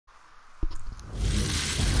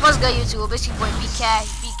What's good, YouTube? It's your boy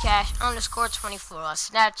B-KASH, B-KASH_24 on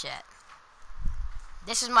Snapchat.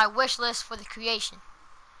 This is my wish list for the creation.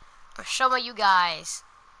 I'm showing you guys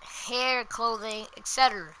hair, clothing,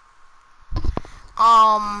 etc.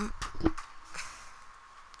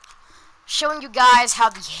 Showing you guys how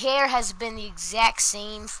the hair has been the exact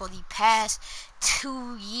same for the past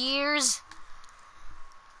 2 years.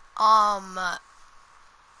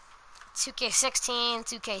 2K16,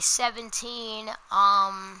 2K17,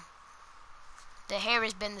 the hair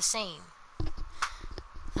has been the same.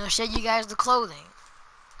 I'll show you guys the clothing.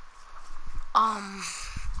 I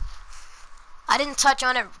didn't touch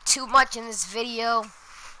on it too much in this video,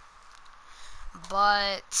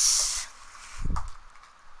 but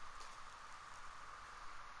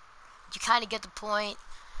you kind of get the point.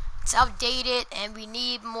 It's outdated and we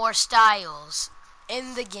need more styles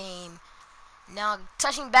in the game. Now,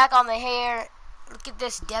 touching back on the hair, look at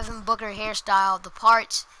this Devin Booker hairstyle, the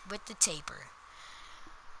parts with the taper.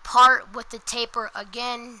 Part with the taper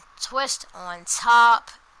again, twist on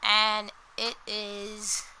top, and it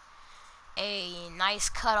is a nice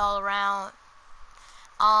cut all around.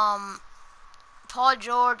 Paul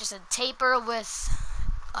George is a taper with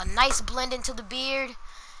a nice blend into the beard.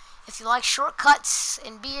 If you like shortcuts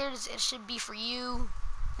and beards, it should be for you.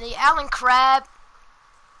 The Allen Crab,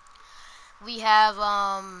 we have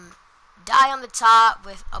dye on the top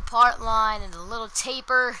with a part line and a little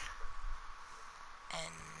taper,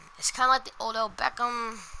 and it's kind of like the Odell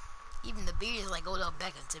Beckham. Even the beard is like Odell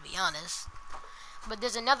Beckham, to be honest. But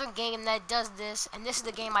there's another game that does this, and this is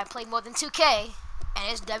the game I played more than 2K,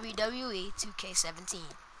 and it's WWE 2K17.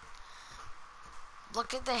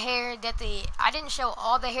 Look at the hair that I didn't show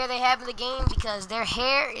all the hair they have in the game because their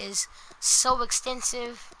hair is so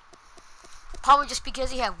extensive. Probably just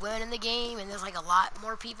because you have women in the game and there's like a lot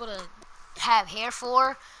more people to have hair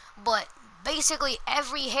for. But basically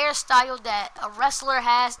every hairstyle that a wrestler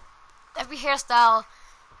has, every hairstyle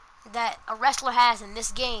that a wrestler has in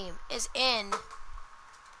this game is in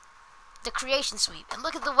the creation sweep. And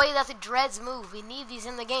look at the way that the dreads move. We need these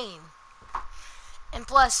in the game. And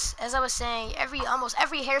plus, as I was saying, almost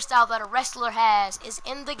every hairstyle that a wrestler has is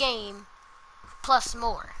in the game, plus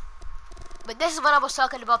more. But this is when I was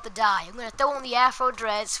talking about the dye. I'm going to throw in the Afro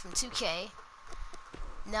dreads from 2K.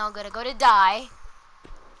 Now I'm going to go to dye.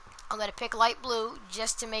 I'm going to pick light blue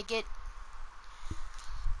just to make it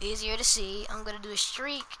easier to see. I'm going to do a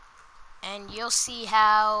streak, and you'll see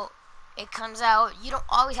how it comes out. You don't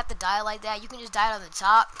always have to dye like that. You can just dye it on the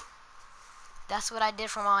top. That's what I did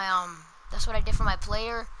for my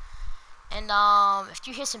player. And if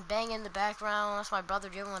you hear some banging in the background, that's my brother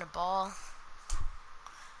dribbling a ball.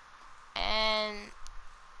 And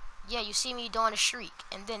yeah, you see me doing a shriek.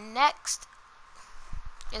 And then next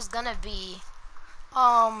is gonna be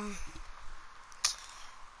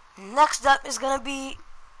next up is gonna be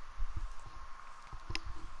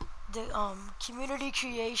the community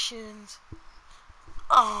creations.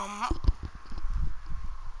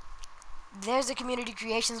 There's the community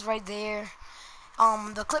creations right there.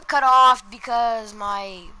 The clip cut off because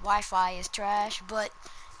my Wi-Fi is trash, but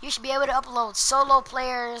you should be able to upload solo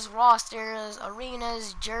players, rosters,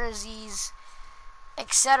 arenas, jerseys,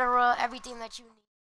 etc. Everything that you need.